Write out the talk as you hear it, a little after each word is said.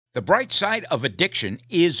The bright side of addiction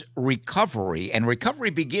is recovery, and recovery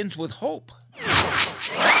begins with hope.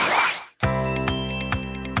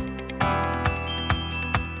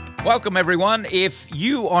 Welcome, everyone. If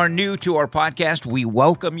you are new to our podcast, we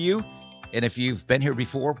welcome you. And if you've been here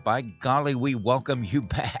before, by golly, we welcome you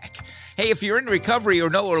back. Hey, if you're in recovery or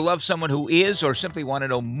know or love someone who is, or simply want to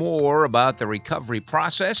know more about the recovery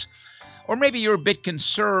process, or maybe you're a bit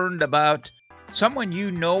concerned about someone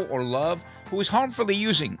you know or love who is harmfully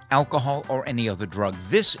using alcohol or any other drug,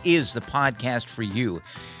 this is the podcast for you,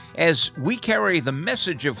 as we carry the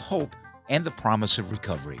message of hope and the promise of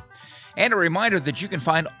recovery. And a reminder that you can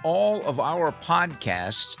find all of our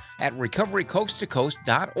podcasts at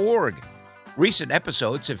recoverycoasttocoast.org. Recent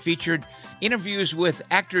episodes have featured interviews with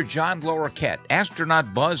actor John Larroquette,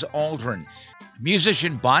 astronaut Buzz Aldrin,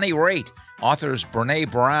 musician Bonnie Raitt, authors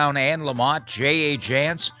Brene Brown, Anne Lamott, J.A.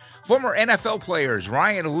 Jance, former NFL players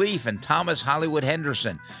Ryan Leaf and Thomas Hollywood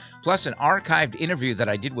Henderson, plus an archived interview that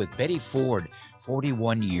I did with Betty Ford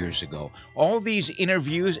 41 years ago. All these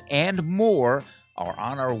interviews and more are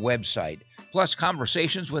on our website, plus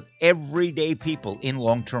conversations with everyday people in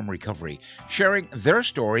long-term recovery, sharing their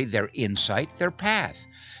story, their insight, their path.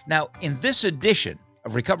 Now, in this edition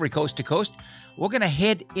of Recovery Coast to Coast, we're going to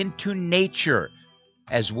head into nature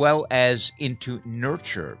as well as into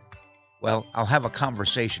nurture. Well, I'll have a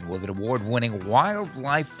conversation with an award-winning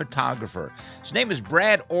wildlife photographer. His name is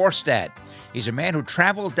Brad Orsted. He's a man who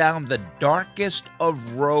traveled down the darkest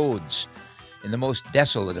of roads in the most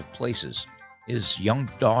desolate of places. His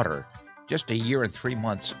young daughter, just a year and 3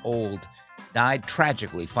 months old, died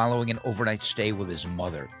tragically following an overnight stay with his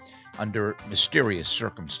mother under mysterious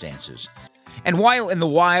circumstances. And while in the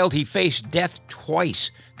wild, he faced death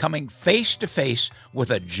twice, coming face to face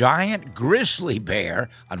with a giant grizzly bear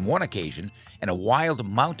on one occasion and a wild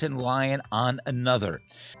mountain lion on another,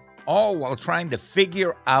 all while trying to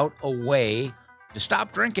figure out a way to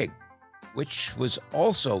stop drinking, which was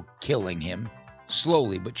also killing him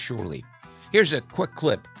slowly but surely. Here's a quick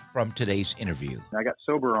clip from today's interview. I got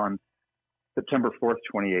sober on September 4th,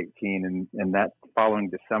 2018, and that following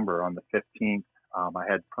December on the 15th, I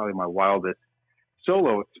had probably my wildest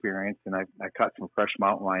solo experience, and I cut some fresh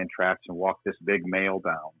mountain lion tracks and walked this big male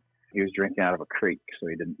down. He was drinking out of a creek, so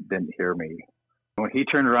he didn't hear me. When he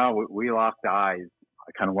turned around, we locked eyes.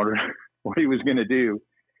 I kind of wondered what he was going to do.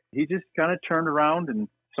 He just kind of turned around and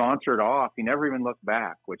sauntered off. He never even looked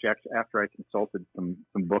back, which after I consulted some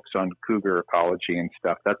books on cougar ecology and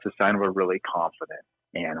stuff, that's a sign of a really confident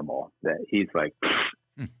animal, that he's like,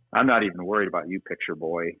 I'm not even worried about you, picture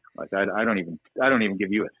boy. Like I don't even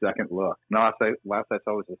give you a second look. Last I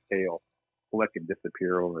saw was his tail flick and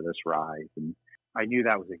disappear over this rise, and I knew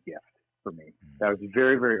that was a gift for me. That was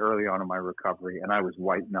very, very early on in my recovery, and I was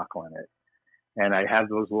white knuckling it. And I had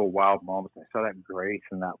those little wild moments. I saw that grace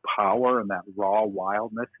and that power and that raw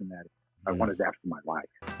wildness, and that I wanted that for my life.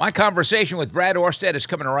 My conversation with Brad Orsted is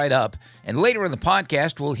coming right up, and later in the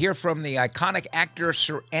podcast, we'll hear from the iconic actor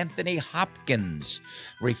Sir Anthony Hopkins,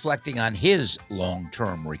 reflecting on his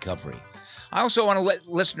long-term recovery. I also want to let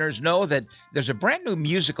listeners know that there's a brand new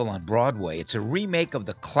musical on Broadway. It's a remake of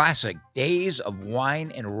the classic Days of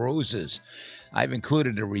Wine and Roses. I've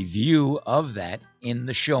included a review of that in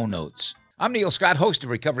the show notes. I'm Neil Scott, host of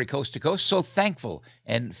Recovery Coast to Coast, so thankful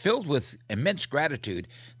and filled with immense gratitude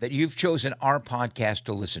that you've chosen our podcast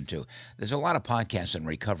to listen to. There's a lot of podcasts in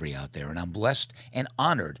recovery out there, and I'm blessed and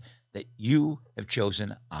honored that you have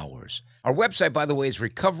chosen ours. Our website, by the way, is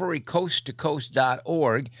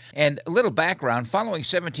recoverycoasttocoast.org. And a little background, following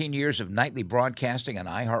 17 years of nightly broadcasting on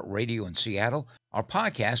iHeartRadio in Seattle, our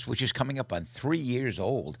podcast, which is coming up on 3 years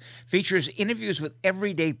old, features interviews with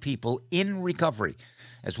everyday people in recovery,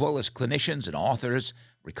 as well as clinicians and authors,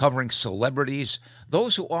 recovering celebrities,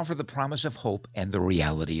 those who offer the promise of hope and the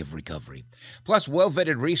reality of recovery. Plus,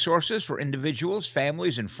 well-vetted resources for individuals,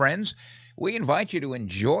 families, and friends. We invite you to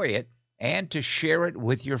enjoy it and to share it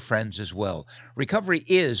with your friends as well. Recovery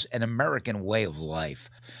is an American way of life.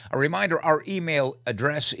 A reminder, our email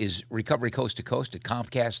address is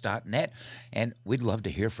recoverycoasttocoast@comcast.net, and we'd love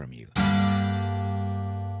to hear from you.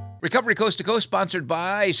 Recovery Coast to Coast, sponsored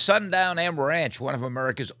by Sundown M Ranch, one of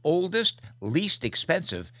America's oldest, least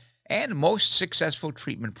expensive, and most successful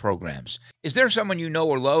treatment programs. Is there someone you know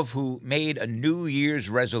or love who made a New Year's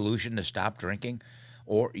resolution to stop drinking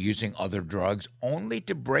or using other drugs, only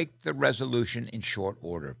to break the resolution in short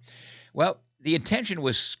order? Well, the intention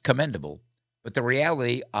was commendable, but the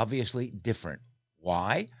reality obviously different.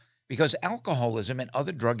 Why? Because alcoholism and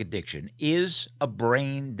other drug addiction is a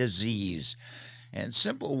brain disease, and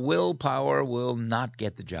simple willpower will not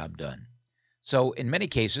get the job done. So in many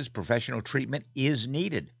cases, professional treatment is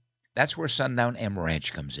needed. That's where Sundown M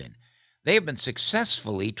Ranch comes in. They have been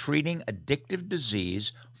successfully treating addictive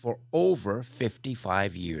disease for over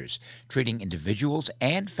 55 years, treating individuals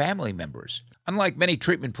and family members. Unlike many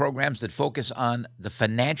treatment programs that focus on the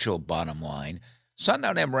financial bottom line,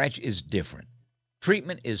 Sundown M Ranch is different.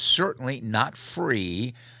 Treatment is certainly not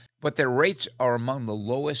free, but their rates are among the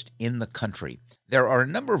lowest in the country. There are a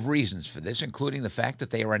number of reasons for this, including the fact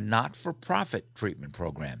that they are a not-for-profit treatment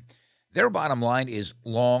program. Their bottom line is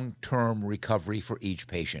long-term recovery for each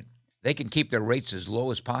patient. They can keep their rates as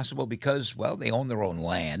low as possible because, well, they own their own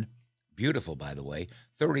land. Beautiful, by the way,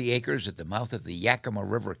 30 acres at the mouth of the Yakima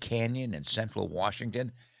River Canyon in central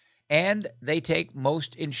Washington. And they take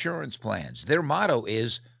most insurance plans. Their motto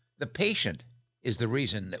is, the patient is the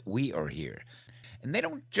reason that we are here. And they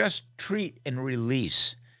don't just treat and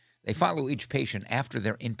release. They follow each patient after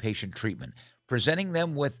their inpatient treatment, presenting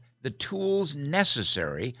them with the tools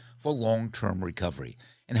necessary for long-term recovery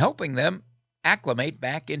and helping them acclimate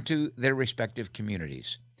back into their respective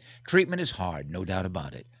communities. Treatment is hard, no doubt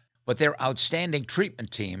about it, but their outstanding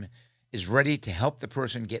treatment team is ready to help the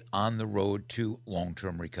person get on the road to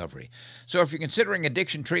long-term recovery. So if you're considering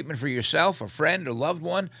addiction treatment for yourself, a friend, or loved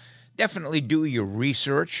one, definitely do your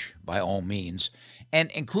research, by all means,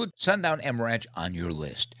 and include Sundown M Ranch on your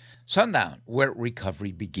list. Sundown, where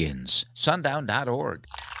recovery begins. Sundown.org.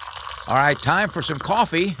 All right, time for some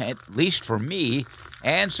coffee, at least for me,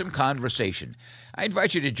 and some conversation. I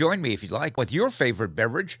invite you to join me, if you'd like, with your favorite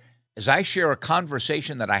beverage as I share a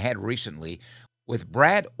conversation that I had recently with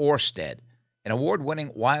Brad Orsted, an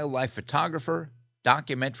award-winning wildlife photographer,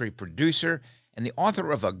 documentary producer, and the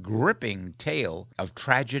author of a gripping tale of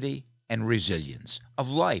tragedy and resilience, of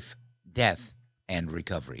life, death, and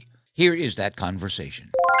recovery. Here is that conversation.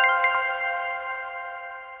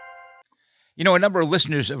 You know, a number of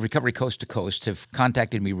listeners of Recovery Coast to Coast have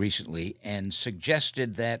contacted me recently and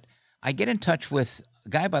suggested that I get in touch with a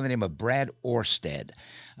guy by the name of Brad Orsted.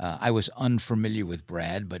 I was unfamiliar with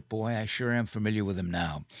Brad, but boy, I sure am familiar with him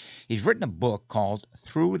now. He's written a book called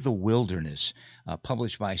Through the Wilderness,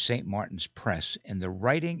 published by St. Martin's Press, and the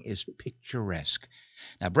writing is picturesque.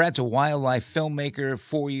 Now, Brad's a wildlife filmmaker,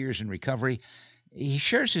 4 years in recovery. He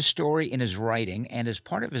shares his story in his writing and as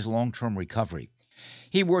part of his long-term recovery.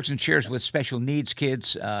 He works and shares with special needs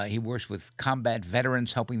kids. He works with combat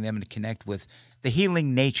veterans, helping them to connect with the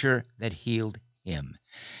healing nature that healed him.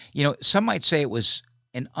 You know, some might say it was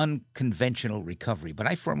an unconventional recovery, but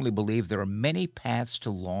I firmly believe there are many paths to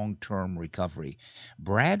long-term recovery.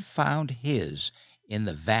 Brad found his in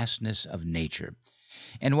the vastness of nature.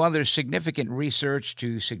 And while there's significant research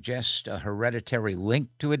to suggest a hereditary link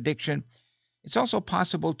to addiction, it's also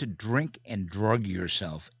possible to drink and drug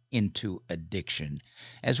yourself into addiction,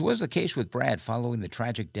 as was the case with Brad following the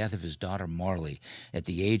tragic death of his daughter Marley at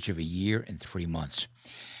the age of 1 year and 3 months.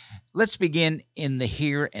 Let's begin in the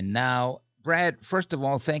here and now. Brad, first of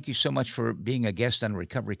all, thank you so much for being a guest on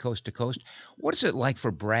Recovery Coast to Coast. What is it like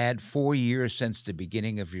for Brad, 4 years since the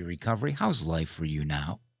beginning of your recovery? How's life for you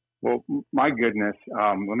now? Well, my goodness,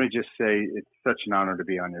 let me just say it's such an honor to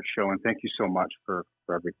be on your show, and thank you so much for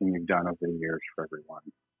everything you've done over the years for everyone.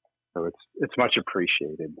 So it's much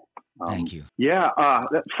appreciated. Thank you. Yeah,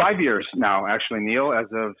 5 years now, actually, Neil, as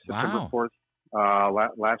of September 4th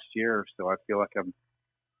last year. So I feel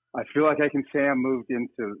like I can say I'm moved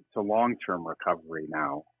into long-term recovery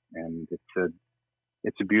now, and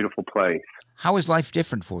it's a beautiful place. How is life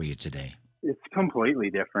different for you today? It's completely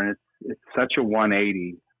different. It's such a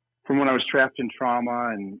 180 from when I was trapped in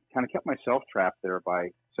trauma and kind of kept myself trapped there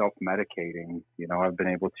by self-medicating. You know, I've been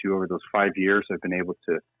able to, over those 5 years, I've been able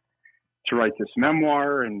to write this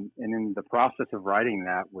memoir, and in the process of writing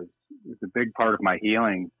that was a big part of my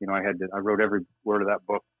healing. You know, I wrote every word of that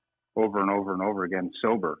book over and over and over again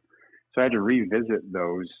sober. So I had to revisit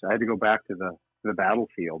those. I had to go back to the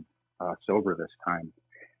battlefield sober this time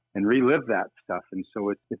and relive that stuff. And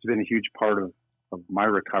so it's been a huge part of my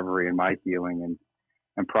recovery and my healing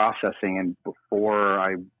and processing. And before,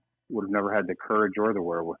 I would have never had the courage or the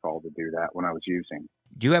wherewithal to do that when I was using.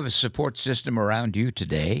 Do you have a support system around you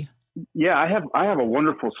today? Yeah, I have a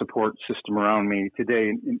wonderful support system around me today.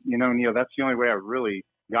 And, you know, Neil, that's the only way I really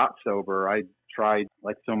got sober. I tried,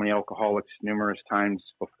 like so many alcoholics, numerous times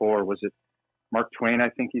before. Was it Mark Twain? I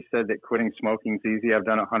think he said that quitting smoking is easy. I've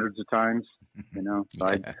done it hundreds of times. You know, so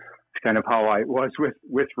it's kind of how I was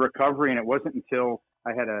with recovery. And it wasn't until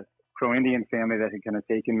I had a Crow Indian family that had kind of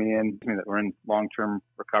taken me in, that were in long-term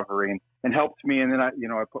recovery and helped me. And then I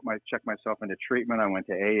checked myself into treatment. I went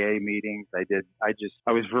to AA meetings.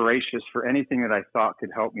 I was voracious for anything that I thought could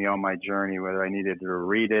help me on my journey, whether I needed to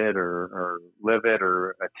read it or live it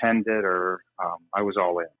or attend it, or I was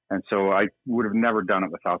all in. And so I would have never done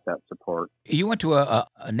it without that support. You went to a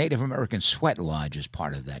Native American sweat lodge as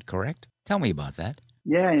part of that, correct? Tell me about that.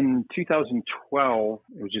 Yeah, in 2012,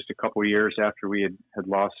 it was just a couple of years after we had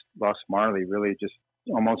lost Marley, really just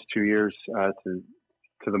almost 2 years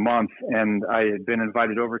to the month. And I had been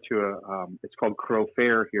invited over to it's called Crow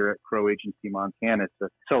Fair here at Crow Agency, Montana. It's a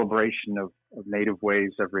celebration of Native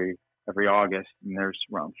ways every August. And there's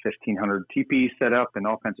around 1,500 teepees set up and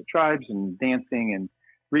all kinds of tribes and dancing and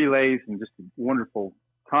relays and just a wonderful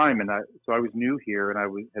time. And so I was new here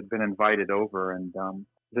and had been invited over. And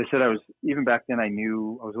as I said, even back then I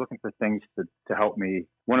was looking for things to help me.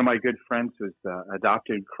 One of my good friends was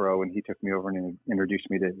adopted Crow, and he took me over and introduced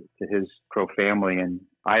me to his Crow family. And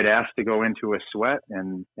I had asked to go into a sweat,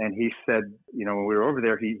 and he said, when we were over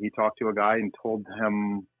there, he talked to a guy and told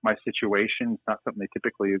him my situation. It's not something they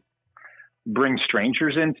typically bring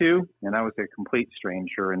strangers into, and I was a complete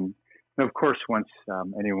stranger. And of course, once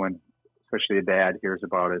anyone, especially a dad, hears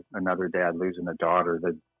about another dad losing a daughter,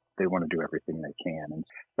 that they want to do everything they can. And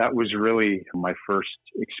that was really my first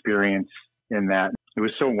experience in that. It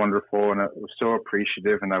was so wonderful, and I was so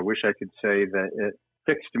appreciative, and I wish I could say that it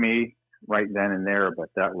fixed me right then and there, but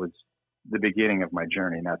that was the beginning of my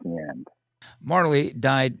journey, not the end. Marley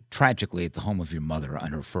died tragically at the home of your mother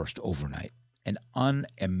on her first overnight. An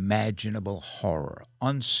unimaginable horror,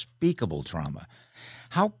 unspeakable trauma.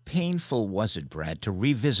 How painful was it, Brad, to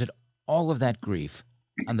revisit all of that grief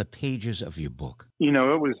on the pages of your book?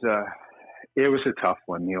 It was a tough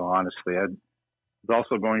one, Neil, honestly. I was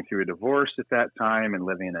also going through a divorce at that time and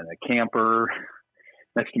living in a camper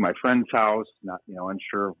next to my friend's house, not,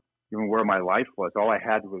 unsure even where my life was. All I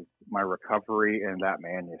had was my recovery and that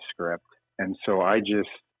manuscript. And so I just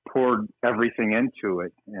poured everything into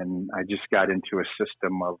it, and I just got into a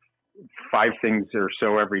system of 5 things or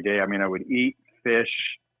so every day. I mean, I would eat, fish,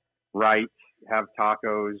 write, have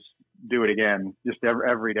tacos, do it again, just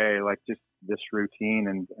every day, like just this routine.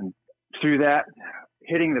 And through that,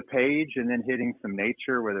 hitting the page and then hitting some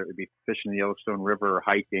nature, whether it would be fishing the Yellowstone River or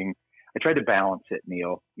hiking, I tried to balance it,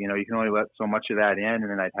 Neil. You can only let so much of that in, and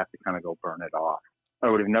then I'd have to kind of go burn it off. I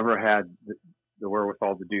would have never had the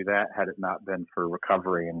wherewithal to do that had it not been for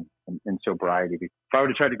recovery and sobriety. If I would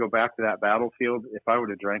have tried to go back to that battlefield, if I would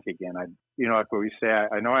have drank again, like what we say,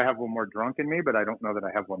 I know I have one more drunk in me, but I don't know that I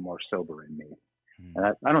have one more sober in me. And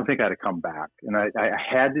I don't think I'd have come back. And I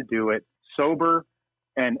had to do it sober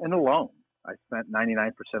and alone. I spent 99%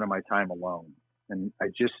 of my time alone. And I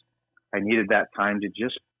needed that time to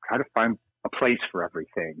just try to find a place for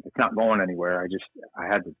everything. It's not going anywhere. I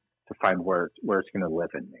had to find where it's going to live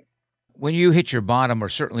in me. When you hit your bottom, or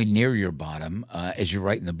certainly near your bottom, as you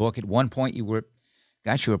write in the book, at one point you were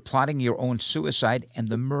plotting your own suicide and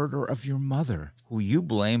the murder of your mother, who you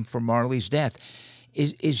blame for Marley's death.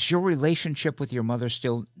 Is your relationship with your mother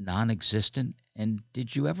still non-existent? And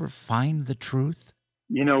did you ever find the truth?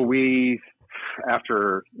 We,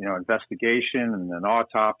 after, investigation and an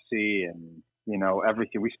autopsy and,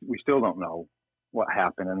 everything, we still don't know what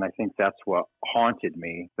happened. And I think that's what haunted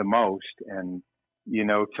me the most. And,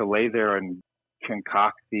 to lay there and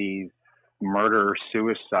concoct these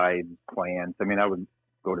murder-suicide plans. I mean, I would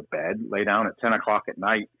go to bed, lay down at 10 o'clock at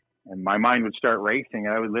night, and my mind would start racing, and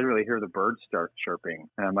I would literally hear the birds start chirping.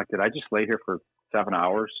 And I'm like, did I just lay here for 7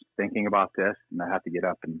 hours thinking about this? And I have to get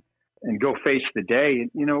up and go face the day.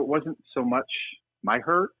 And, it wasn't so much my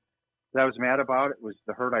hurt that I was mad about. It was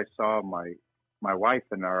the hurt I saw of my wife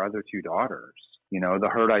and our other 2 daughters. The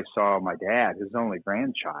hurt I saw of my dad, his only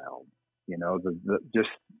grandchild. The just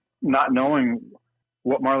not knowing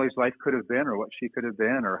what Marley's life could have been or what she could have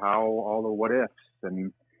been or how all the what ifs.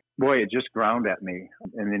 And boy, it just ground at me.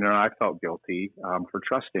 And, I felt guilty for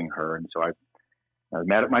trusting her. And so I was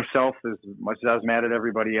mad at myself as much as I was mad at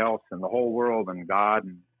everybody else and the whole world and God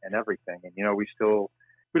and everything. And,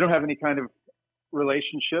 we don't have any kind of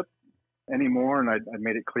relationship anymore. And I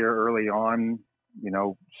made it clear early on,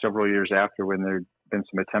 several years after, when there'd been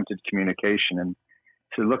some attempted communication, and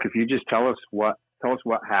said, look, if you just tell us what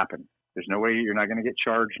happened, there's no way you're not going to get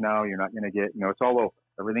charged now. You're not going to get, it's all over.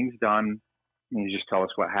 Everything's done. And you just tell us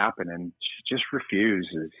what happened. And she just refused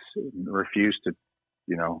to,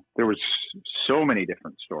 there was so many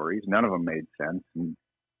different stories. None of them made sense. And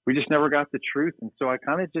we just never got the truth. And so I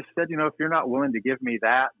kind of just said, if you're not willing to give me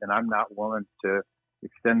that, then I'm not willing to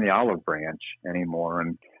extend the olive branch anymore.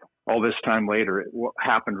 And all this time later, what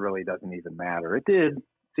happened really doesn't even matter. It did.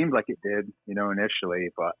 Seemed like it did, initially,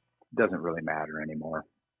 but it doesn't really matter anymore,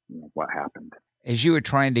 what happened. As you were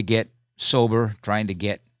trying to get sober, trying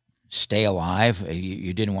to stay alive,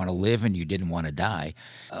 you didn't want to live and you didn't want to die.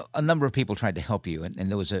 A number of people tried to help you, and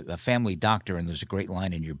there was a family doctor, and there's a great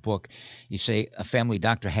line in your book. You say a family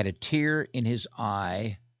doctor had a tear in his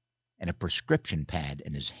eye and a prescription pad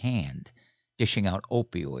in his hand, dishing out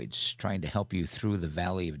opioids, trying to help you through the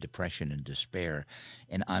valley of depression and despair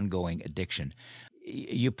and ongoing addiction.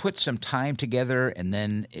 You put some time together, and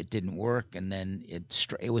then it didn't work, and then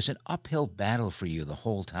it was an uphill battle for you the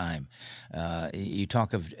whole time. You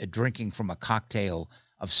talk of drinking from a cocktail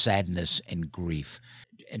of sadness and grief,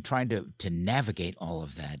 and trying to navigate all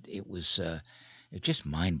of that. It was just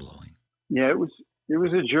mind blowing. Yeah, it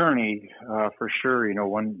was a journey for sure.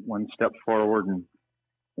 One step forward and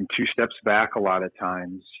two steps back a lot of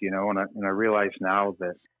times. And I realize now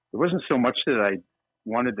that it wasn't so much that I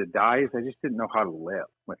wanted to die, as I just didn't know how to live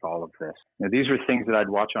with all of this. These were things that I'd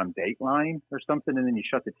watch on Dateline or something, and then you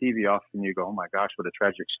shut the TV off and you go, oh my gosh, what a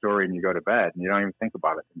tragic story, and you go to bed and you don't even think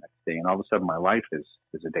about it the next day. And all of a sudden my life is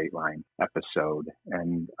a Dateline episode.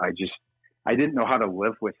 And I didn't know how to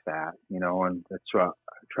live with that, and that's why I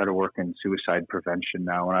try to work in suicide prevention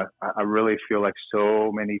now. And I really feel like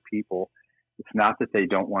so many people, it's not that they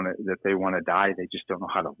want to die, they just don't know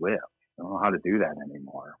how to live. They don't know how to do that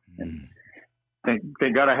anymore. And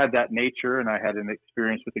thank God I had that nature, and I had an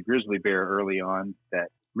experience with a grizzly bear early on that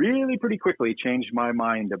really pretty quickly changed my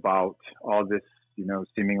mind about all this,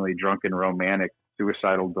 seemingly drunken romantic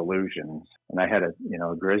suicidal delusions. And I had a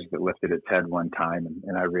grizz that lifted its head one time,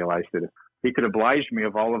 and I realized that if he could oblige me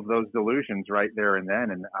of all of those delusions right there and then.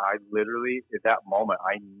 And I literally, at that moment,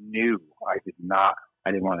 I knew I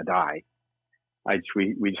didn't want to die.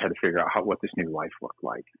 We just had to figure out what this new life looked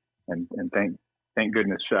like. And thank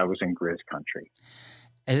goodness I was in grizz country.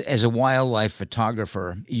 As a wildlife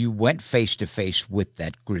photographer, you went face to face with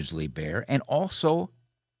that grizzly bear and also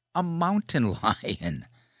a mountain lion.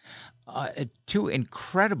 Two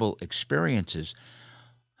incredible experiences.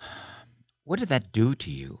 What did that do to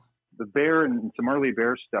you? The bear and some early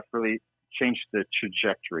bear stuff really changed the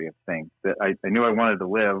trajectory of things. That I knew I wanted to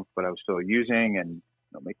live, but I was still using and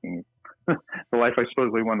making the life I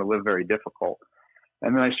supposedly wanted to live very difficult.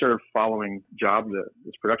 And then I started following jobs at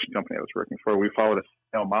this production company I was working for. We followed a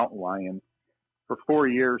female mountain lion for 4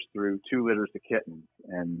 years through 2 litters of kittens.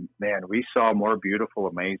 And man, we saw more beautiful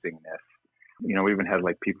amazingness. We even had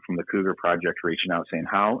people from the Cougar Project reaching out saying,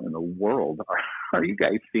 how in the world are you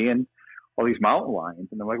guys seeing all these mountain lions?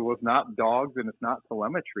 And I'm like, well, it's not dogs and it's not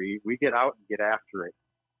telemetry. We get out and get after it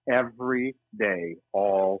every day,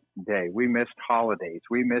 all day. We missed holidays.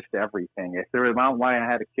 We missed everything. If there was a mountain lion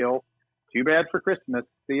I had to kill, too bad for Christmas.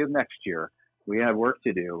 See you next year. We had work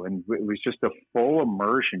to do. And it was just a full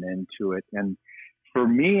immersion into it. And for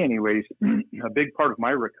me, anyways, a big part of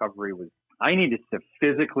my recovery was I needed to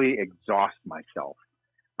physically exhaust myself.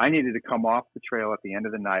 I needed to come off the trail at the end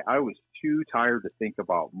of the night. I was too tired to think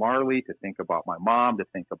about Marley, to think about my mom, to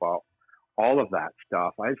think about all of that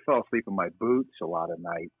stuff. I fell asleep in my boots a lot of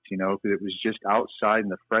nights, because it was just outside in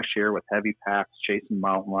the fresh air with heavy packs, chasing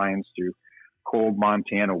mountain lions through cold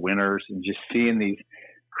Montana winters and just seeing these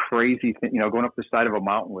crazy things, going up the side of a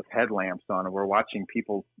mountain with headlamps on, and we're watching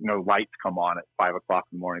people, lights come on at 5 o'clock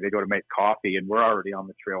in the morning. They go to make coffee and we're already on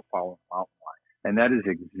the trail following the mountain lion. And that is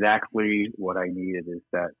exactly what I needed, is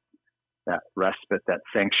that respite, that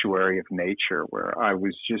sanctuary of nature where I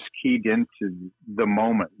was just keyed into the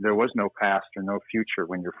moment. There was no past or no future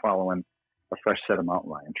when you're following a fresh set of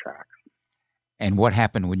mountain lion tracks. And what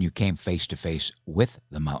happened when you came face to face with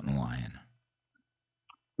the mountain lion?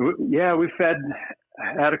 Yeah, we've had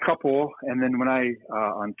a couple. And then when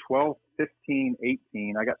on 12, 15,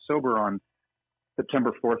 18, I got sober on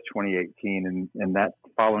September 4th, 2018. And that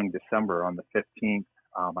following December on the 15th,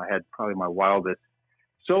 I had probably my wildest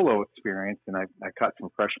solo experience. And I cut some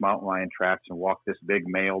fresh mountain lion tracks and walked this big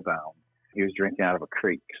male down. He was drinking out of a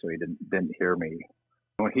creek, so he didn't hear me.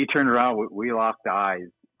 When he turned around, we locked eyes.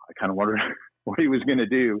 I kind of wondered what he was going to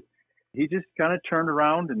do. He just kind of turned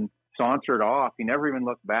around and sauntered off. He never even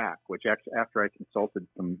looked back, which after I consulted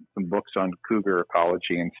some books on cougar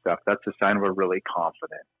ecology and stuff, that's a sign of a really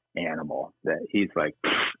confident animal, that he's like,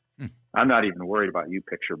 I'm not even worried about you,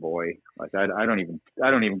 picture boy. Like I don't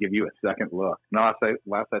even give you a second look. Last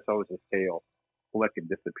I saw was his tail flick and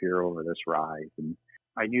disappear over this rise. And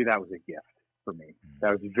I knew that was a gift for me.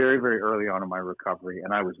 That was very, very early on in my recovery,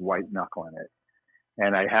 and I was white knuckling it.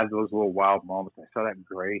 And I had those little wild moments. I saw that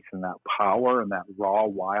grace and that power and that raw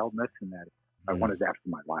wildness, and that I wanted that for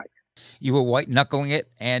my life. You were white knuckling it,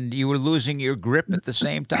 and you were losing your grip at the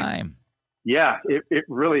same time. Yeah, it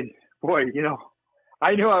really, boy,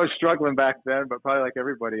 I knew I was struggling back then, but probably like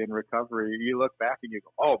everybody in recovery, you look back and you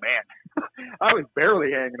go, oh man, I was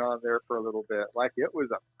barely hanging on there for a little bit. Like it was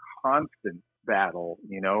a constant battle.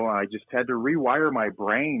 I just had to rewire my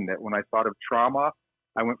brain that when I thought of trauma,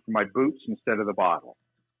 I went for my boots instead of the bottle.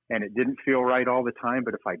 And it didn't feel right all the time,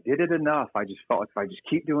 but if I did it enough, I just felt like if I just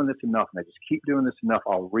keep doing this enough and I just keep doing this enough,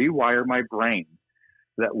 I'll rewire my brain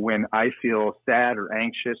that when I feel sad or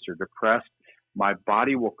anxious or depressed, my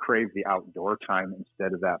body will crave the outdoor time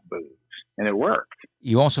instead of that booze. And it worked.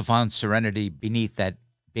 You also found serenity beneath that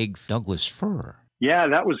big Douglas fir. Yeah,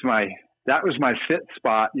 that was my fit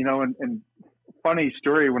spot, and funny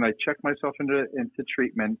story, when I checked myself into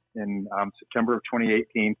treatment in September of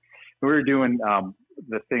 2018, we were doing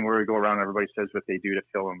the thing where we go around and everybody says what they do to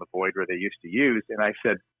fill in the void where they used to use. And I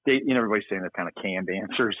said, everybody's saying they're kind of canned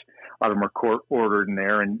answers. A lot of them are court ordered in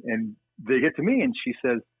there. And they get to me and she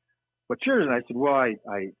says, what's yours? And I said, well,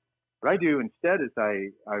 what I do instead is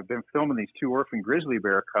I've been filming these 2 orphan grizzly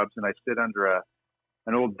bear cubs and I sit under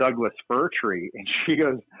an old Douglas fir tree. And she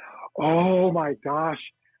goes, oh my gosh.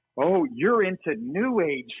 Oh, you're into new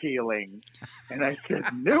age healing. And I said,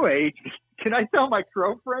 new age? Can I tell my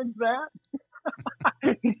crow friends that?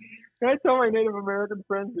 Can I tell my Native American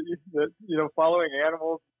friends that following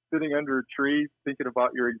animals, sitting under trees, thinking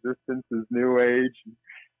about your existence is new age?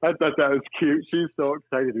 I thought that was cute. She's so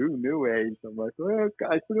excited. Ooh, new age. I'm like, well,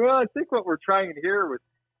 I said, well, I think what we're trying here with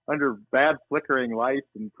under bad flickering lights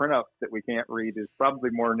and printouts that we can't read is probably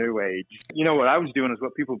more new age. What I was doing is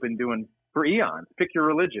what people have been doing for eons. Pick your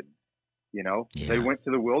religion. They went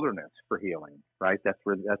to the wilderness for healing, right? That's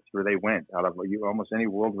where they went. Out of almost any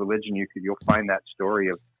world religion you'll find that story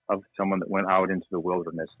of someone that went out into the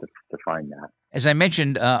wilderness to find that. As I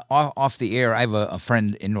mentioned off the air, I have a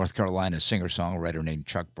friend in North Carolina, a singer-songwriter named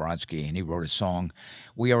Chuck Brodsky, and he wrote a song,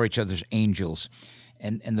 We Are Each Other's Angels.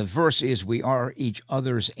 And the verse is, we are each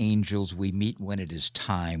other's angels, we meet when it is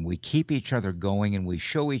time. We keep each other going and we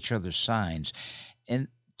show each other signs. And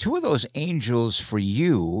 2 of those angels for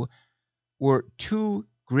you were 2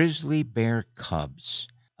 grizzly bear cubs.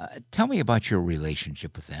 Tell me about your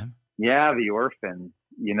relationship with them. Yeah, the orphans,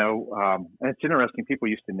 and it's interesting. People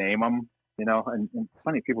used to name them, and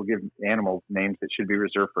funny, people give animals names that should be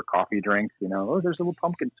reserved for coffee drinks, oh, there's a little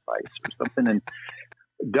pumpkin spice or something. And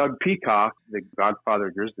Doug Peacock, the godfather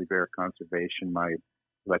of grizzly bear conservation, my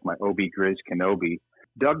OB Grizz Kenobi,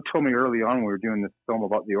 Doug told me early on when we were doing this film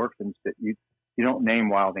about the orphans that you don't name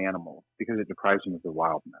wild animals because it deprives them of their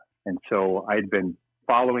wildness. And so I'd been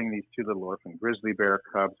following these 2 little orphan grizzly bear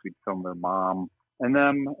cubs. We'd filmed their mom and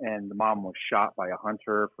them, and the mom was shot by a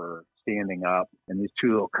hunter for standing up. And these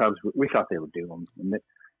 2 little cubs, we thought they were doomed. And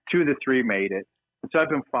 2 of the 3 made it. And so I've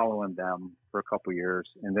been following them for a couple of years.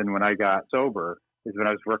 And then when I got sober is when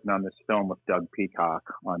I was working on this film with Doug Peacock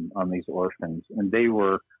on these orphans. And they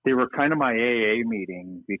were kind of my AA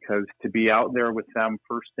meeting, because to be out there with them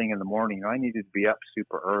first thing in the morning, I needed to be up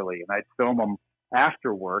super early, and I'd film them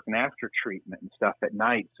after work and after treatment and stuff at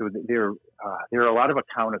night. So they're a lot of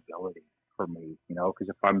accountability for me, because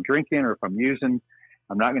if I'm drinking or if I'm using,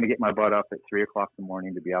 I'm not going to get my butt up at 3 o'clock in the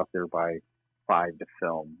morning to be out there by 5 to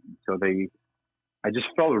film. So I just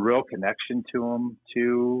felt a real connection to them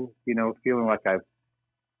too, feeling like I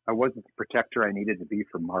wasn't the protector I needed to be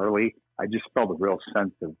for Marley. I just felt a real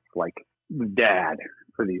sense of like dad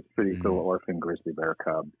for these little orphan grizzly bear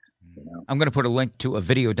cubs. I'm going to put a link to a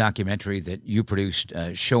video documentary that you produced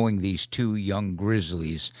showing these 2 young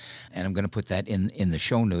grizzlies, and I'm going to put that in the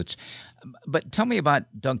show notes. But tell me about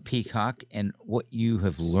Doug Peacock and what you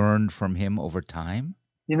have learned from him over time.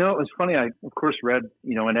 It was funny. I, of course, read,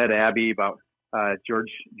 in Ed Abbey about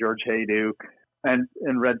George Hayduke and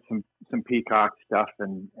read some Peacock stuff.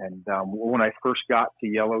 And when I first got to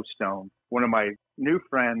Yellowstone, one of my new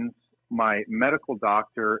friends, my medical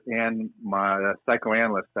doctor, and my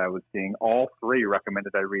psychoanalyst I was seeing, all 3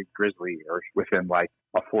 recommended I read Grizzly Years within like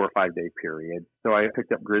a 4 or 5 day period. So I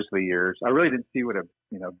picked up Grizzly Years. I really didn't see what a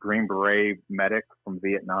Green Beret medic from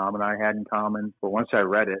Vietnam and I had in common. But once I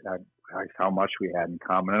read it, I realized how much we had in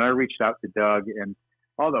common. And I reached out to Doug, and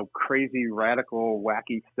all the crazy, radical,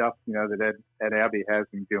 wacky stuff, that Ed Abbey has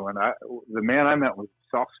him doing. The man I met was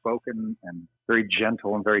soft-spoken and very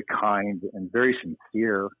gentle and very kind and very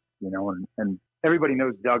sincere. And everybody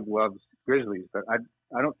knows Doug loves grizzlies, but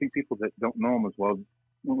I don't think people that don't know him as well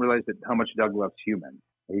don't realize how much Doug loves humans.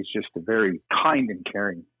 He's just a very kind and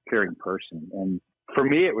caring person. And for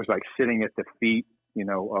me, it was like sitting at the feet,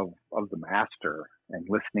 of the master and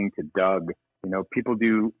listening to Doug. People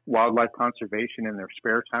do wildlife conservation in their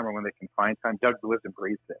spare time or when they can find time. Doug lives and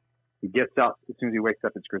breathes it. He gets up as soon as he wakes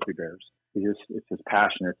up. It's grizzly bears. It's his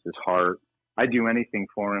passion. It's his heart. I'd do anything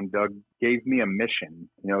for him. Doug gave me a mission,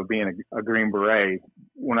 being a Green Beret.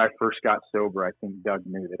 When I first got sober, I think Doug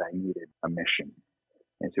knew that I needed a mission.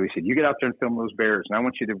 And so he said, you get out there and film those bears. And I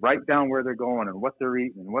want you to write down where they're going and what they're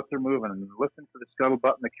eating and what they're moving and listen for the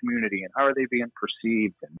scuttlebutt in the community and how are they being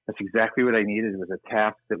perceived. And that's exactly what I needed. It was a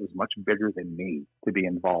task that was much bigger than me to be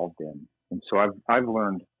involved in. And so I've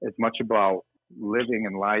learned as much about living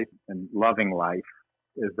in life and loving life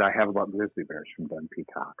as I have about grizzly bears from Dunn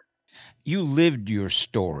Peacock. You lived your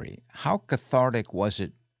story. How cathartic was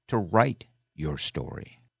it to write your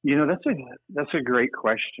story? That's a great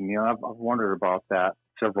question. I've wondered about that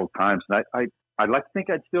several times. And I'd like to think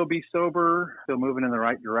I'd still be sober, still moving in the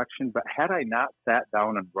right direction. But had I not sat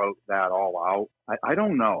down and wrote that all out, I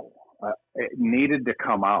don't know. It needed to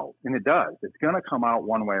come out. And it does. It's going to come out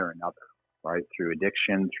one way or another, right? Through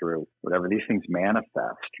addiction, through whatever these things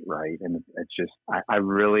manifest, right? And it's just, I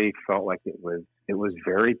really felt like it was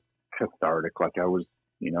very cathartic. Like I was,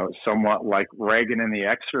 somewhat like Reagan in The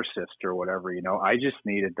Exorcist or whatever, I just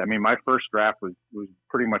needed, my first draft was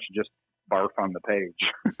pretty much just barf on the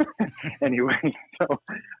page. Anyway, so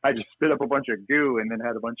I just spit up a bunch of goo and then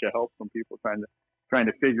had a bunch of help from people trying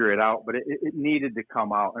to figure it out. But it needed to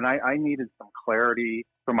come out. And I needed some clarity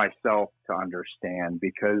for myself to understand,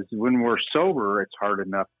 because when we're sober, it's hard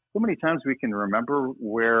enough. So many times we can remember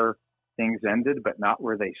where things ended, but not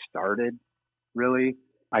where they started, really.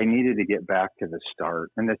 I needed to get back to the start.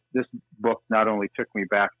 And this book not only took me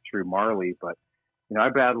back through Marley, but, I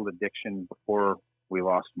battled addiction before we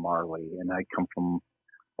lost Marley. And I come from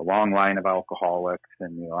a long line of alcoholics.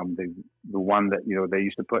 And, I'm the one that, they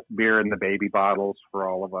used to put beer in the baby bottles for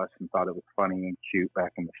all of us and thought it was funny and cute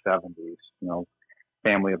back in the 70s,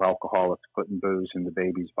 family of alcoholics putting booze in the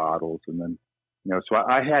babies' bottles. And then, so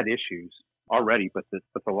I had issues already, but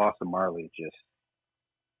the loss of Marley just,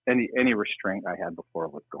 any restraint I had before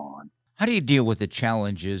was gone. How do you deal with the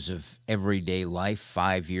challenges of everyday life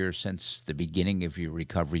 5 years since the beginning of your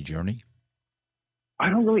recovery journey? I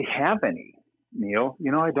don't really have any, Neil.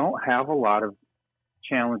 I don't have a lot of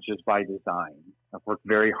challenges by design. I've worked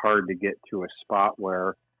very hard to get to a spot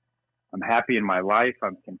where I'm happy in my life.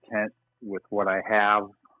 I'm content with what I have.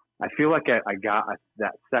 I feel like I got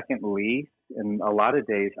that second lease, and a lot of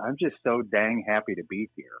days I'm just so dang happy to be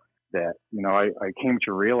here that, I came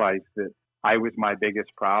to realize that I was my biggest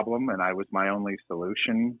problem and I was my only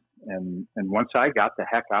solution. And once I got the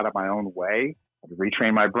heck out of my own way, to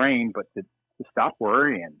retrain my brain, but to stop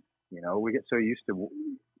worrying, we get so used to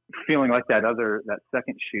feeling like that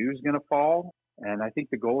second shoe is going to fall. And I think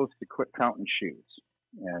the goal is to quit counting shoes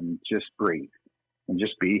and just breathe and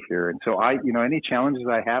just be here. And so any challenges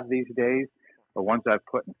I have these days, the ones I've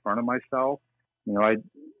put in front of myself,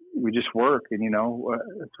 we just work. And,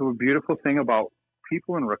 so a beautiful thing about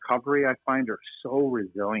people in recovery, I find, are so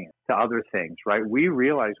resilient to other things, right? We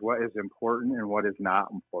realize what is important and what is not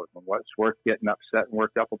important, what's worth getting upset and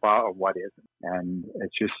worked up about and what isn't. And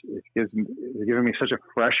it's giving me such a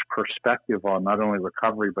fresh perspective on not only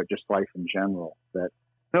recovery, but just life in general, that,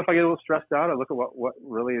 if I get a little stressed out, I look at what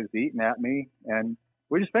really is eating at me and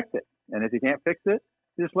we just fix it. And if you can't fix it,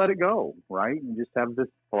 just let it go, right? And just have this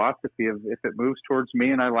philosophy of, if it moves towards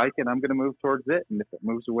me and I like it, I'm going to move towards it. And if it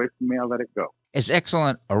moves away from me, I'll let it go. As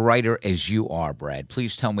excellent a writer as you are, Brad,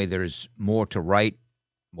 please tell me there's more to write,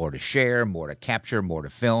 more to share, more to capture, more to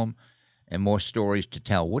film, and more stories to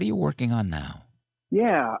tell. What are you working on now?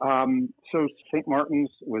 Yeah. So St.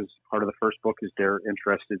 Martin's was part of the first book, is they're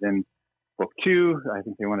interested in book 2. I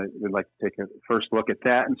think would like to take a first look at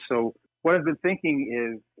that. And so what I've been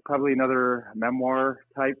thinking is probably another memoir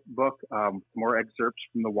type book, more excerpts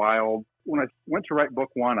from the wild. When I went to write book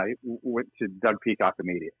 1, I went to Doug Peacock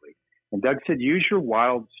immediately. And Doug said, use your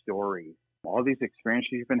wild story. All these experiences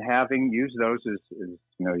you've been having, use those as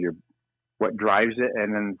your what drives it.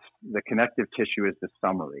 And then the connective tissue is the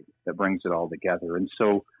summary that brings it all together. And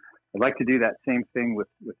so I'd like to do that same thing with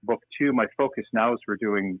book 2. My focus now is we're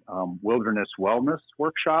doing wilderness wellness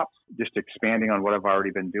workshops, just expanding on what I've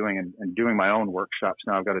already been doing and doing my own workshops.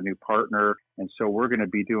 Now I've got a new partner. And so we're going to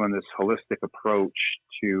be doing this holistic approach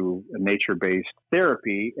to a nature-based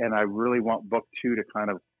therapy. And I really want book 2 to kind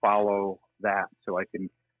of follow that, so I can,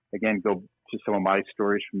 again, go to some of my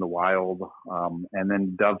stories from the wild, and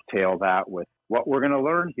then dovetail that with what we're going to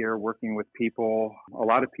learn here, working with people, a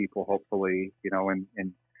lot of people, hopefully,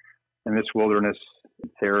 in this wilderness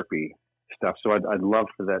therapy stuff. So I'd love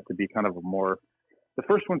for that to be kind of the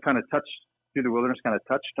first one kind of touched through the wilderness, kind of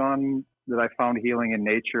touched on that I found healing in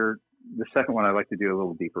nature. The second one, I'd like to do a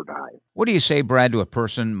little deeper dive. What do you say, Brad, to a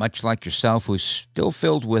person much like yourself who's still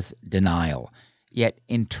filled with denial, yet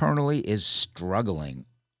internally is struggling?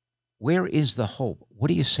 Where is the hope? What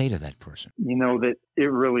do you say to that person? That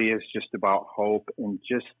it really is just about hope, and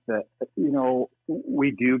just that, we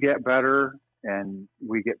do get better, and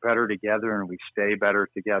we get better together, and we stay better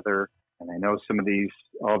together. And I know some of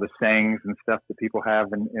all the sayings and stuff that people have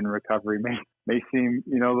in recovery may seem,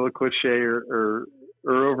 a little cliche or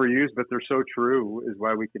overused, but they're so true, is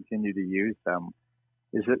why we continue to use them.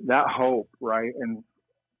 Is that hope, right? And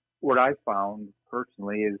what I found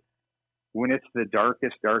personally is, when it's the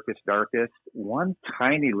darkest, one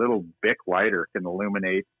tiny little Bic lighter can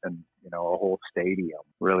illuminate a whole stadium.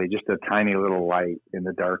 Really, just a tiny little light in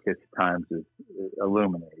the darkest times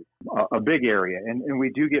illuminates a big area. And we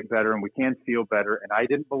do get better, and we can feel better. And I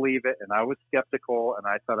didn't believe it, and I was skeptical, and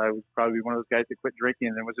I thought I was probably one of those guys that quit drinking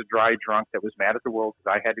and then was a dry drunk that was mad at the world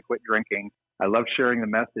because I had to quit drinking. I love sharing the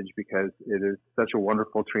message because it is such a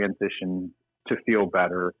wonderful transition to feel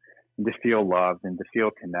better, and to feel loved, and to feel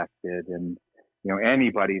connected. And,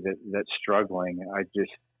 anybody that's struggling, I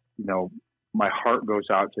just, my heart goes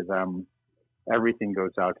out to them. Everything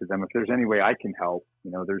goes out to them. If there's any way I can help,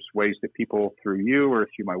 there's ways that people through you or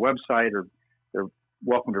through my website, or they're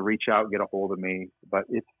welcome to reach out, get a hold of me. But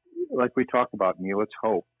it's like we talked about, Neil, it's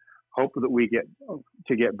hope that we get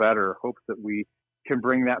to get better, hope that we can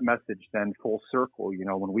bring that message then full circle.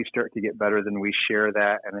 When we start to get better, then we share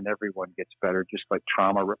that, and then everyone gets better, just like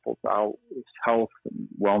trauma ripples out. It's health and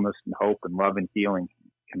wellness and hope and love and healing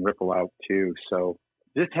can ripple out too. So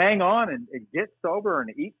just hang on and get sober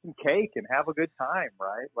and eat some cake and have a good time,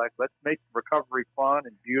 right? Like, let's make recovery fun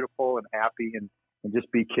and beautiful and happy, and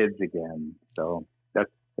just be kids again. So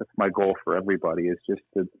that's my goal for everybody, is just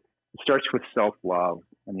it starts with self-love.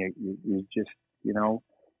 And you just,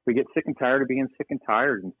 we get sick and tired of being sick and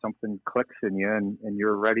tired, and something clicks in you, and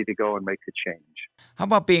you're ready to go and make a change. How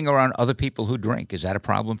about being around other people who drink? Is that a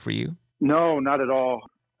problem for you? No, not at all.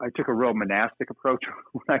 I took a real monastic approach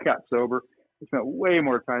when I got sober. I spent way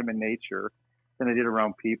more time in nature than I did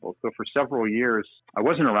around people. So for several years, I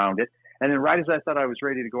wasn't around it. And then right as I thought I was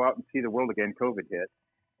ready to go out and see the world again, COVID hit.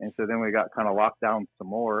 And so then we got kind of locked down some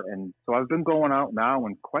more. And so I've been going out now,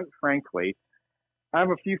 and quite frankly, I have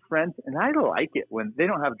a few friends, and I like it when they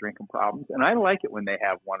don't have drinking problems, and I like it when they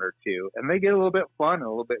have one or two, and they get a little bit fun and a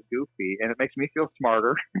little bit goofy, and it makes me feel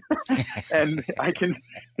smarter. And I can,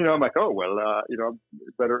 I'm like, oh, well, I'm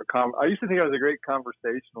better at I used to think I was a great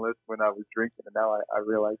conversationalist when I was drinking, and now I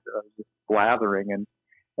realize that I was just blathering.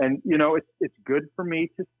 And it's good for me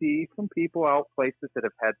to see some people out places that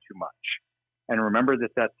have had too much, and remember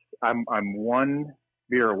that I'm one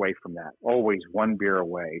beer away from that, always one beer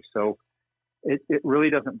away. So it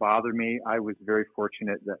really doesn't bother me. I was very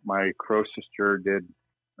fortunate that my Crow sister did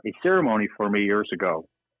a ceremony for me years ago,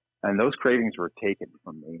 and those cravings were taken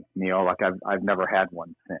from me. Like I've never had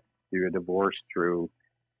one since, through a divorce, through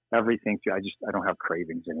everything. I don't have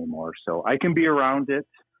cravings anymore. So I can be around it.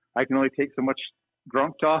 I can only take so much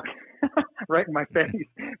drunk talk right in my face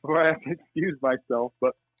before I have to excuse myself.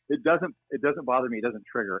 But it doesn't bother me. It doesn't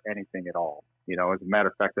trigger anything at all. As a matter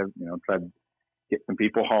of fact, I've tried to get some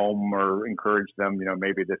people home or encourage them,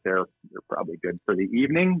 maybe that they're probably good for the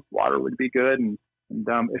evening. Water would be good. And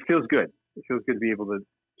it feels good. It feels good to be able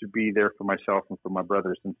to be there for myself and for my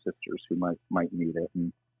brothers and sisters who might need it.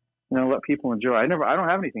 And, let people enjoy. I don't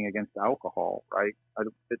have anything against alcohol, right?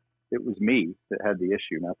 It was me that had the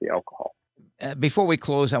issue, not the alcohol. Before we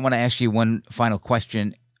close, I want to ask you one final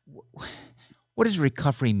question. What does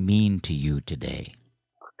recovery mean to you today?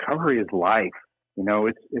 Recovery is life.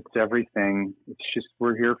 It's everything. It's just,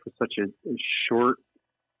 we're here for such a short,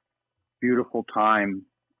 beautiful time.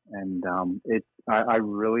 And I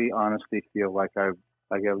really honestly feel like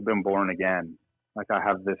I've been born again. Like I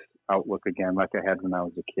have this outlook again, like I had when I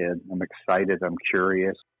was a kid. I'm excited. I'm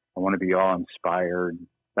curious. I want to be all inspired.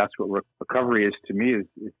 That's what recovery is to me.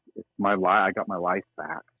 It's my life. I got my life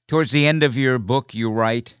back. Towards the end of your book, you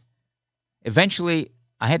write, eventually,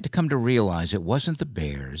 I had to come to realize it wasn't the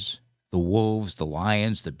bears, the wolves, the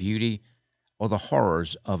lions, the beauty, or the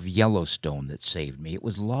horrors of Yellowstone that saved me. It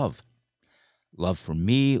was love. Love for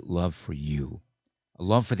me, love for you. A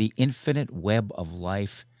love for the infinite web of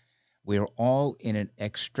life we are all in an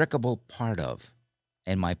inextricable part of,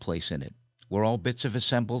 and my place in it. We're all bits of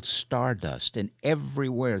assembled stardust, and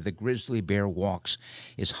everywhere the grizzly bear walks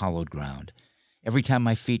is hallowed ground. Every time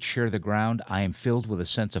my feet share the ground, I am filled with a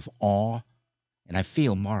sense of awe, and I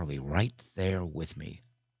feel Marley right there with me.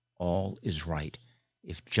 All is right,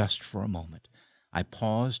 if just for a moment I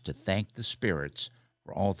pause to thank the spirits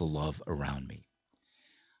for all the love around me.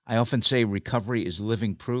 I often say recovery is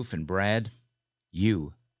living proof, and Brad,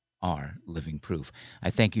 you are living proof.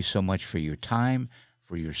 I thank you so much for your time,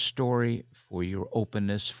 for your story, for your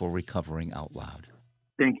openness, for recovering out loud.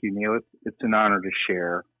 Thank you, Neil. It's an honor to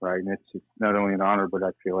share, right? And it's not only an honor, but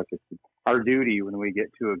I feel like it's our duty when we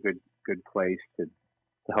get to a good place to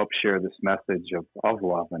help share this message of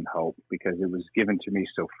love and hope, because it was given to me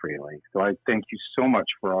so freely. So I thank you so much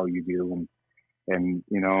for all you do, and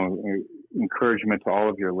encouragement to all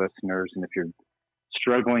of your listeners. And if you're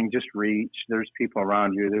struggling, just reach. There's people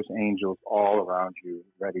around you. There's angels all around you,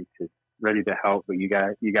 ready to help. But you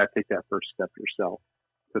got to take that first step yourself.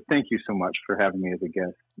 So thank you so much for having me as a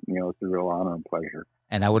guest. It's a real honor and pleasure.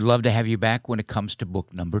 And I would love to have you back when it comes to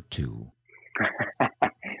book number 2.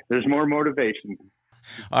 There's more motivation.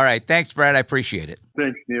 All right. Thanks, Brad. I appreciate it.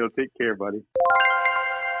 Thanks, Neil. Take care, buddy.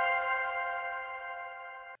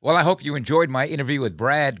 Well, I hope you enjoyed my interview with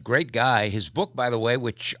Brad. Great guy. His book, by the way,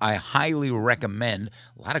 which I highly recommend,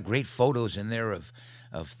 a lot of great photos in there of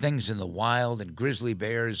things in the wild and grizzly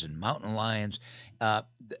bears and mountain lions.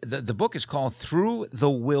 The book is called Through the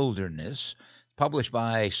Wilderness, published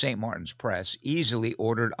by St. Martin's Press, easily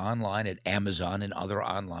ordered online at Amazon and other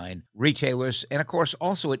online retailers, and, of course,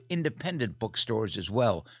 also at independent bookstores as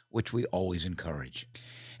well, which we always encourage.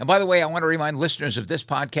 And by the way, I want to remind listeners of this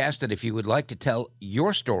podcast that if you would like to tell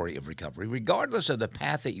your story of recovery, regardless of the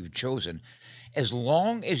path that you've chosen, as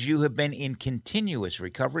long as you have been in continuous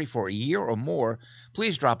recovery for a year or more,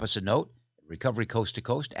 please drop us a note at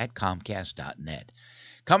recoverycoasttocoast@comcast.net.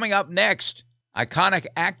 Coming up next, iconic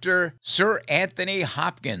actor Sir Anthony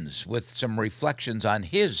Hopkins with some reflections on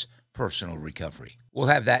his personal recovery. We'll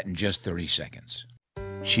have that in just 30 seconds.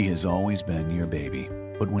 She has always been your baby.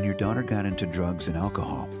 But when your daughter got into drugs and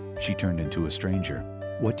alcohol, she turned into a stranger.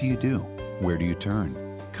 What do you do? Where do you turn?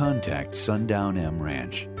 Contact Sundown M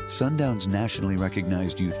Ranch. Sundown's nationally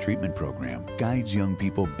recognized youth treatment program guides young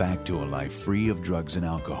people back to a life free of drugs and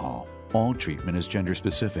alcohol. All treatment is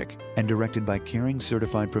gender-specific and directed by caring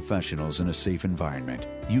certified professionals in a safe environment.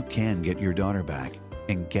 You can get your daughter back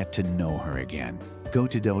and get to know her again. Go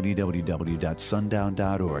to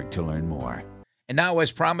www.sundown.org to learn more. And now,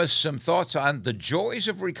 as promised, some thoughts on the joys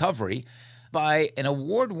of recovery by an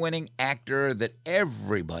award-winning actor that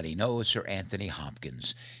everybody knows, Sir Anthony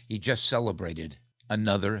Hopkins. He just celebrated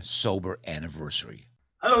another sober anniversary.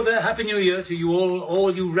 Hello there, Happy New Year to you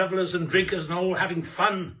all you revelers and drinkers and all having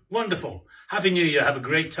fun. Wonderful. Happy New Year, have a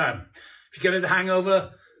great time. If you get a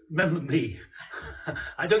hangover, remember me.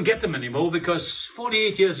 I don't get them anymore because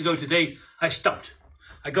 48 years ago today, I stopped.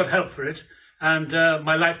 I got help for it and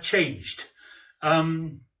my life changed.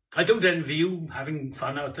 I don't envy you having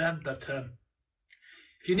fun out there, but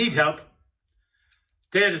if you need help,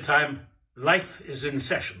 day at a time, life is in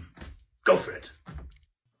session. Go for it.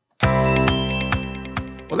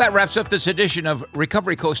 Well, that wraps up this edition of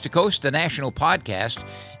Recovery Coast to Coast, the national podcast.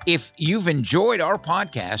 If you've enjoyed our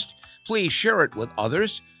podcast, please share it with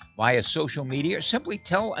others via social media, or simply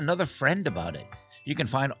tell another friend about it. You can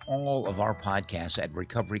find all of our podcasts at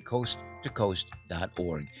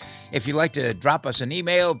recoverycoasttocoast.org. If you'd like to drop us an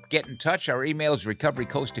email, get in touch. Our email is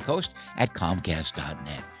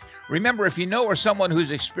recoverycoasttocoast@comcast.net. Remember, if you know or someone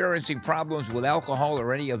who's experiencing problems with alcohol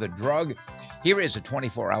or any other drug, here is a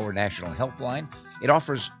 24-hour national helpline. It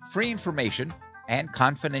offers free information and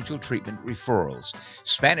confidential treatment referrals.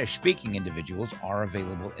 Spanish-speaking individuals are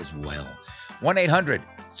available as well.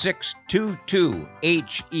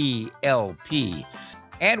 1-800-622-HELP.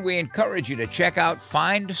 And we encourage you to check out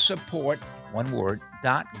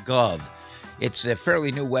findsupport.gov. It's a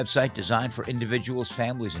fairly new website designed for individuals,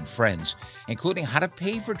 families, and friends, including how to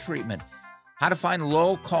pay for treatment, how to find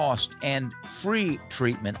low-cost and free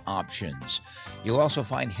treatment options. You'll also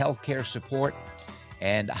find healthcare support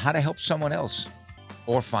and how to help someone else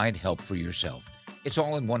or find help for yourself. It's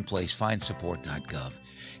all in one place, findsupport.gov.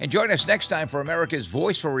 And join us next time for America's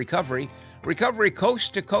Voice for Recovery, Recovery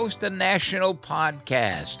Coast to Coast, the national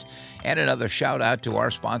podcast. And another shout out to our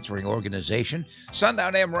sponsoring organization,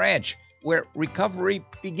 Sundown M Ranch, where recovery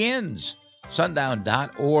begins.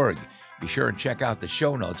 Sundown.org. Be sure and check out the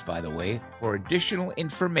show notes, by the way, for additional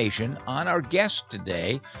information on our guest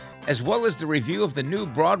today, as well as the review of the new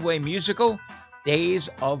Broadway musical, Days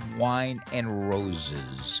of Wine and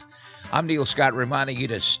Roses. I'm Neil Scott, reminding you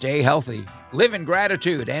to stay healthy, live in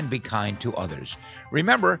gratitude, and be kind to others.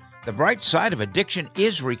 Remember, the bright side of addiction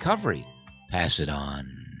is recovery. Pass it on.